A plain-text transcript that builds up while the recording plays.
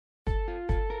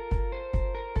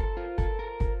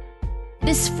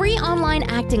This free online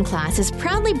acting class is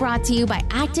proudly brought to you by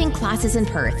Acting Classes in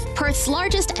Perth, Perth's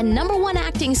largest and #1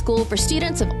 acting school for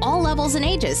students of all levels and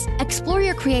ages. Explore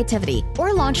your creativity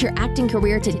or launch your acting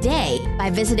career today by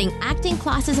visiting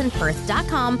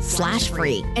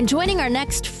actingclassesinperth.com/free and joining our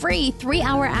next free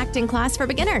 3-hour acting class for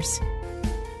beginners.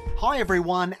 Hi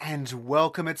everyone and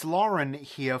welcome. It's Lauren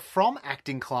here from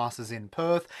Acting Classes in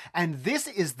Perth, and this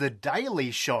is The Daily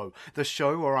Show, the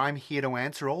show where I'm here to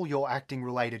answer all your acting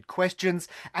related questions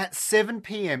at 7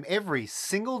 p.m. every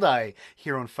single day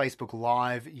here on Facebook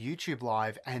Live, YouTube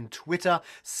Live and Twitter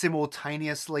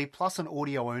simultaneously, plus an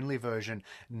audio only version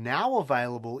now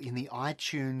available in the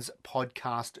iTunes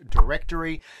podcast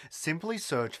directory. Simply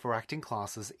search for Acting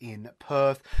Classes in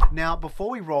Perth. Now,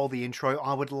 before we roll the intro,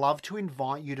 I would love to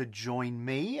invite you to join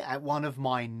me at one of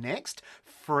my next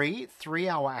free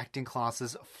 3-hour acting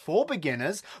classes for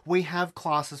beginners. We have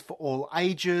classes for all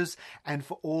ages and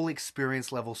for all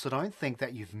experience levels, so don't think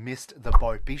that you've missed the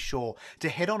boat. Be sure to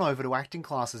head on over to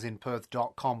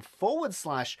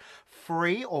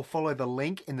actingclassesinperth.com/free or follow the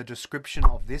link in the description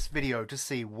of this video to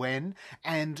see when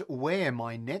and where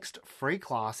my next free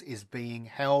class is being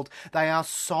held. They are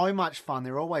so much fun.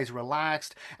 They're always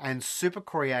relaxed and super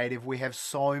creative. We have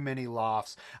so many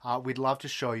laughs. We'd love to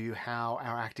show you how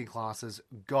our acting classes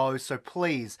go, so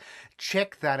please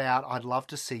check that out. I'd love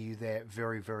to see you there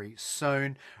very, very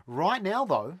soon. Right now,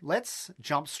 though, let's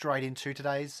jump straight into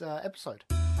today's episode.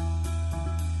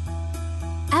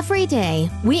 Every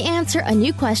day, we answer a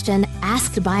new question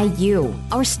asked by you,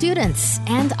 our students,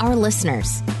 and our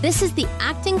listeners. This is the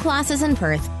Acting Classes in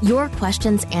Perth, Your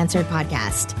Questions Answered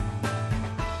podcast.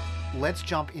 Let's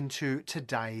jump into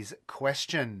today's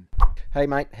question. Hey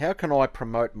mate, how can I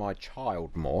promote my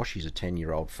child more? She's a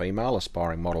 10-year-old female,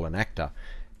 aspiring model and actor.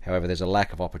 However, there's a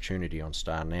lack of opportunity on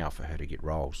Star Now for her to get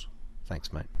roles.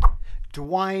 Thanks, mate.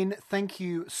 Dwayne, thank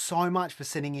you so much for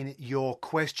sending in your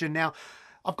question. Now,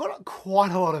 I've got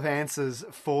quite a lot of answers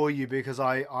for you because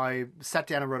I sat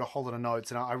down and wrote a whole lot of notes,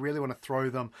 and I really want to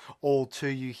throw them all to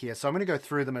you here. So I'm going to go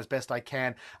through them as best I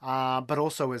can, but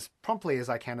also as promptly as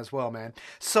I can as well, man.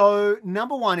 So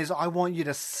number one is I want you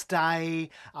to stay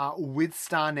with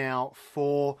Star Now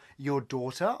for your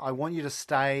daughter. I want you to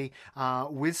stay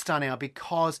with Star Now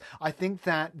because I think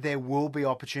that there will be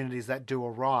opportunities that do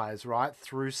arise, right,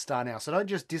 through Star Now. So don't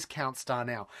just discount Star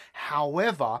Now.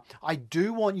 However, I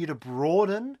do want you to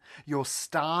broaden your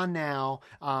Star Now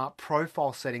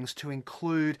profile settings to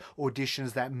include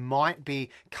auditions that might be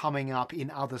coming up in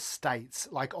other states,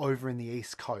 like over in the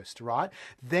East Coast, right?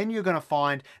 Then you're going to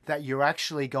find that you're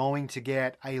actually going to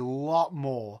get a lot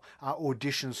more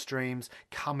audition streams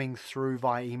coming through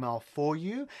via email for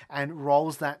you, and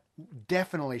roles that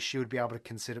definitely she would be able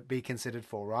to be considered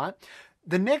for, right?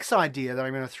 The next idea that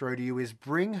I'm going to throw to you is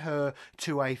bring her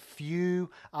to a few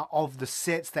of the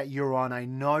sets that you're on. I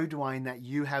know, Dwayne, that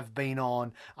you have been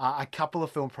on a couple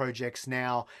of film projects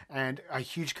now, and a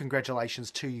huge congratulations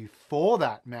to you for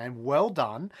that, man. Well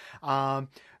done.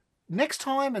 Next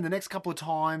time and the next couple of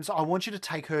times, I want you to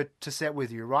take her to set with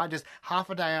you, right? Just half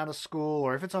a day out of school,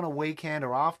 or if it's on a weekend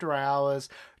or after hours,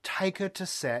 take her to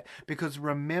set, because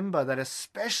remember that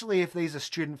especially if these are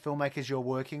student filmmakers you're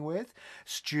working with,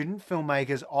 student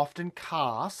filmmakers often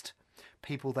cast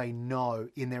people they know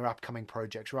in their upcoming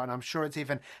projects, right? And I'm sure it's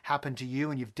even happened to you,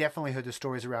 and you've definitely heard the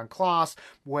stories around class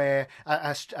where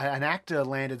an actor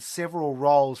landed several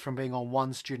roles from being on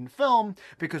one student film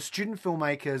because student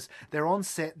filmmakers, they're on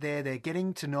set there, they're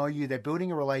getting to know you, they're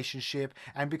building a relationship,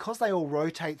 and because they all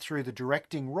rotate through the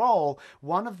directing role,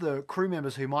 one of the crew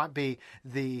members who might be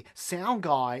the sound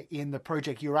guy in the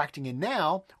project you're acting in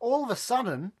now, all of a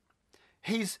sudden,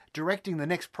 he's directing the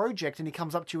next project, and he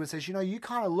comes up to you and says, you know, you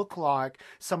kind of look like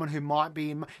someone who might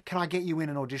be in, can I get you in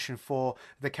an audition for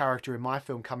the character in my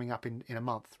film coming up in a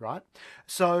month, right?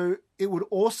 So it would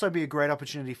also be a great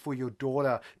opportunity for your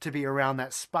daughter to be around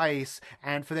that space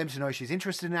and for them to know she's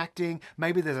interested in acting.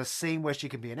 Maybe there's a scene where she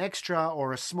can be an extra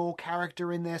or a small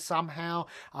character in there somehow.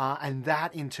 And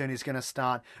that in turn is going to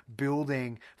start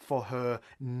building for her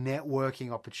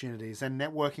networking opportunities. And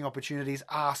networking opportunities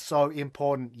are so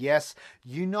important. Yes,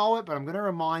 you know it, but I'm going to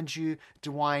remind you,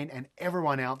 Dwayne, and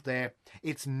everyone out there,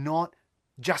 it's not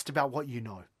just about what you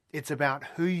know. It's about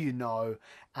who you know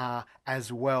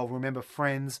as well. Remember,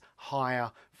 friends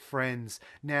hire friends.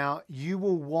 Now, you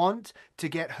will want to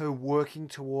get her working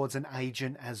towards an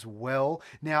agent as well.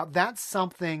 Now, that's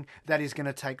something that is going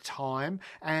to take time.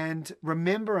 And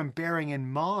remember and bearing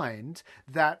in mind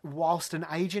that whilst an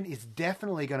agent is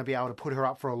definitely going to be able to put her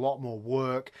up for a lot more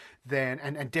work than,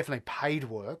 and definitely paid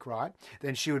work, right?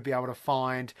 Then she would be able to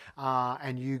find,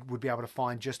 and you would be able to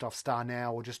find just off Star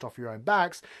Now or just off your own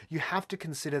backs. You have to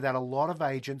consider that a lot of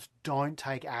agents don't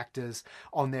take actors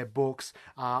on their books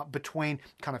between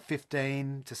kind of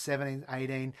 15 to 17,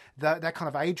 18, that kind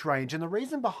of age range. And the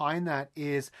reason behind that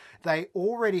is they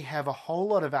already have a whole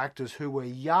lot of actors who were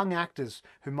young actors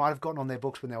who might have gotten on their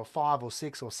books when they were 5 or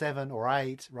 6 or 7 or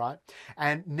 8, right?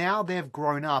 And now they've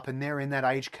grown up and they're in that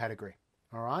age category.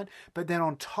 All right. But then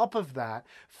on top of that,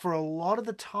 for a lot of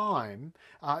the time,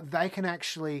 they can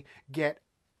actually get,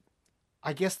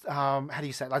 I guess, how do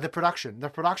you say it? Like the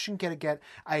production can get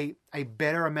a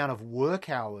better amount of work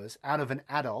hours out of an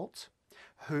adult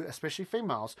who, especially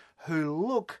females, who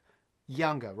look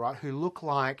younger, right? Who look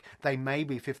like they may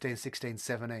be 15, 16,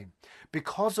 17.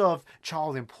 Because of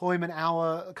child employment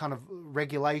hour kind of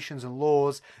regulations and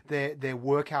laws, their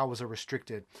work hours are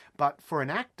restricted. But for an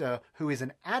actor who is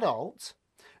an adult,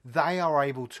 they are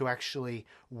able to actually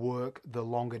work the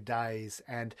longer days,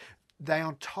 and they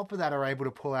on top of that are able to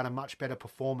pull out a much better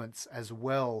performance as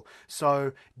well.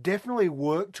 So definitely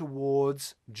work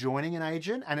towards joining an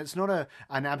agent, and it's not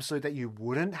an absolute that you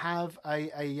wouldn't have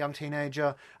a young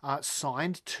teenager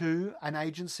signed to an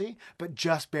agency, but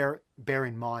just bear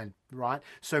in mind, right?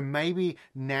 So maybe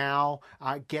now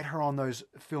get her on those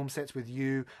film sets with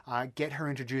you, get her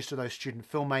introduced to those student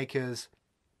filmmakers,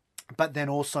 but then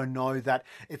also know that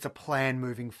it's a plan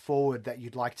moving forward that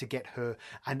you'd like to get her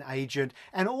an agent.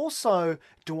 And also,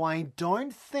 Dwayne,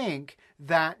 don't think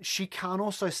that she can't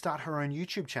also start her own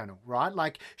YouTube channel, right?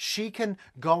 Like she can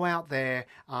go out there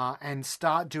and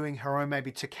start doing her own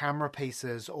maybe to-camera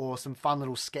pieces or some fun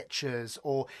little sketches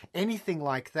or anything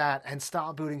like that and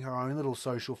start building her own little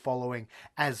social following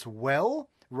as well,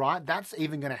 right? That's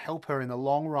even going to help her in the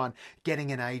long run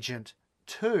getting an agent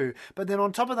too. But then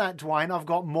on top of that, Dwayne, I've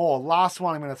got more. Last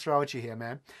one I'm going to throw at you here,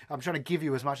 man. I'm trying to give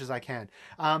you as much as I can.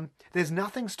 There's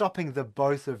nothing stopping the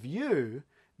both of you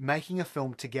making a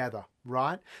film together,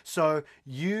 right? So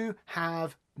you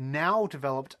have now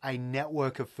developed a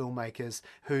network of filmmakers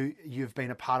who you've been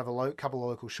a part of a couple of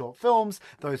local short films.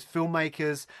 Those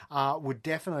filmmakers would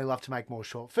definitely love to make more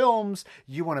short films.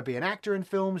 You want to be an actor in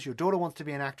films. Your daughter wants to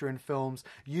be an actor in films.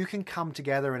 You can come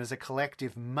together and as a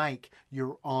collective make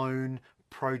your own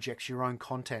projects, your own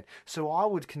content. So I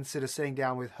would consider sitting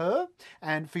down with her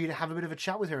and for you to have a bit of a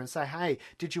chat with her and say, hey,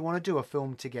 did you want to do a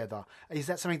film together? Is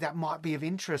that something that might be of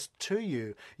interest to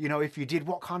you? You know, if you did,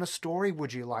 what kind of story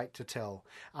would you like to tell?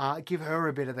 Give her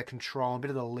a bit of the control, a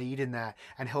bit of the lead in that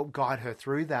and help guide her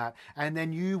through that. And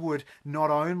then you would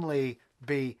not only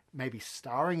be maybe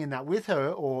starring in that with her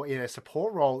or in a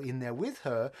support role in there with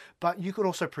her, but you could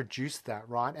also produce that,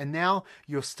 right? And now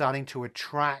you're starting to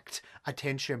attract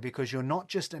attention because you're not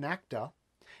just an actor,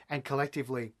 and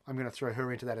collectively, I'm going to throw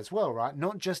her into that as well, right?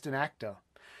 Not just an actor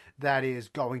that is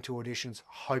going to auditions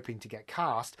hoping to get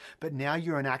cast, but now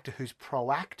you're an actor who's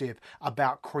proactive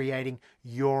about creating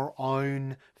your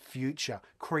own future,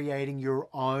 creating your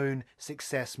own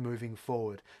success moving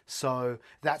forward. So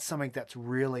that's something that's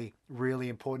really, really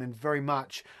important and very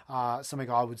much something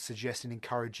I would suggest and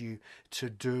encourage you to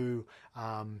do,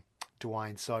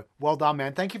 Dwayne. So well done,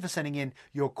 man. Thank you for sending in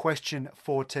your question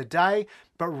for today.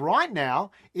 But right now,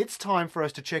 it's time for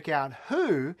us to check out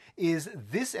who is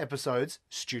this episode's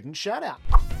student shout out.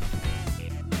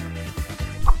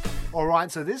 All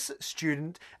right, so this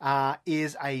student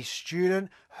is a student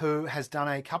who has done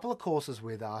a couple of courses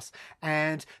with us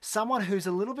and someone who's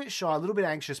a little bit shy, a little bit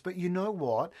anxious, but you know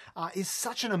what? Is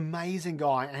such an amazing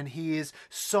guy and he is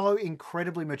so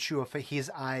incredibly mature for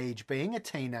his age, being a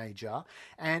teenager,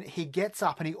 and he gets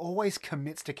up and he always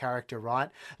commits to character, right?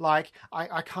 Like,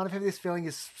 I kind of have this feeling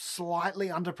he's slightly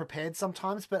underprepared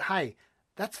sometimes, but hey,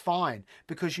 that's fine,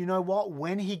 because you know what?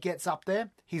 When he gets up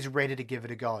there, he's ready to give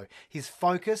it a go. He's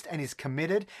focused and he's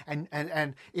committed. And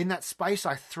in that space,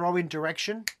 I throw in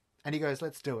direction and he goes,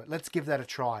 let's do it. Let's give that a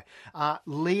try.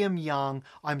 Liam Young,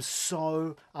 I'm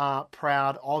so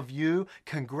proud of you.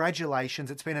 Congratulations.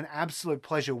 It's been an absolute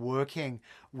pleasure working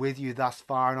with you thus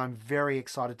far, and I'm very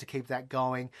excited to keep that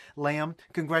going. Liam,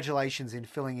 congratulations in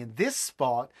filling in this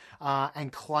spot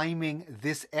and claiming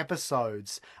this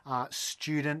episode's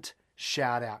student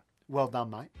shout out. Well done,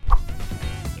 mate.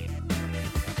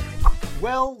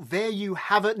 Well, there you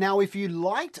have it. Now, if you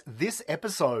liked this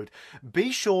episode,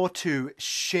 be sure to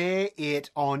share it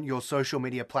on your social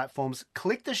media platforms.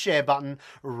 Click the share button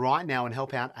right now and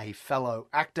help out a fellow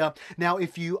actor. Now,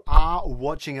 if you are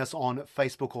watching us on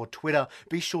Facebook or Twitter,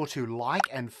 be sure to like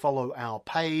and follow our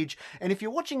page. And if you're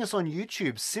watching us on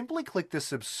YouTube, simply click the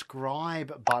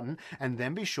subscribe button and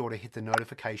then be sure to hit the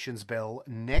notifications bell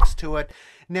next to it.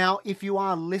 Now, if you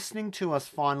are listening to us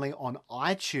finally on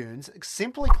iTunes,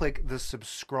 simply click the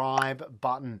subscribe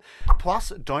button.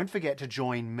 Plus, don't forget to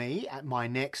join me at my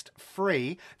next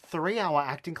free 3-hour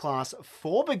acting class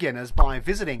for beginners by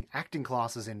visiting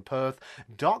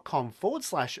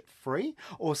actingclassesinperth.com/free,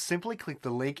 or simply click the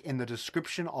link in the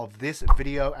description of this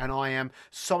video. And I am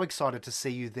so excited to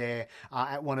see you there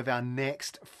at one of our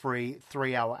next free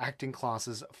 3-hour acting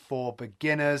classes for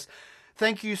beginners.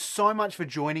 Thank you so much for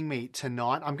joining me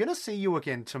tonight. I'm going to see you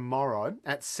again tomorrow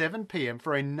at 7 p.m.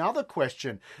 for another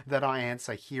question that I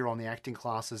answer here on the Acting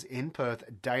Classes in Perth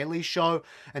Daily Show.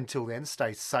 Until then,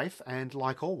 stay safe and,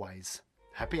 like always,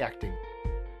 happy acting.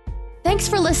 Thanks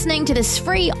for listening to this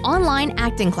free online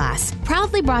acting class,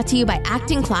 proudly brought to you by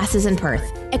Acting Classes in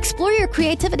Perth. Explore your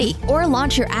creativity or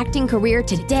launch your acting career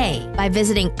today by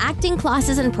visiting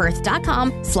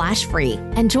actingclassesinperth.com/free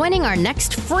and joining our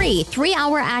next free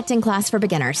 3-hour acting class for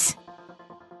beginners.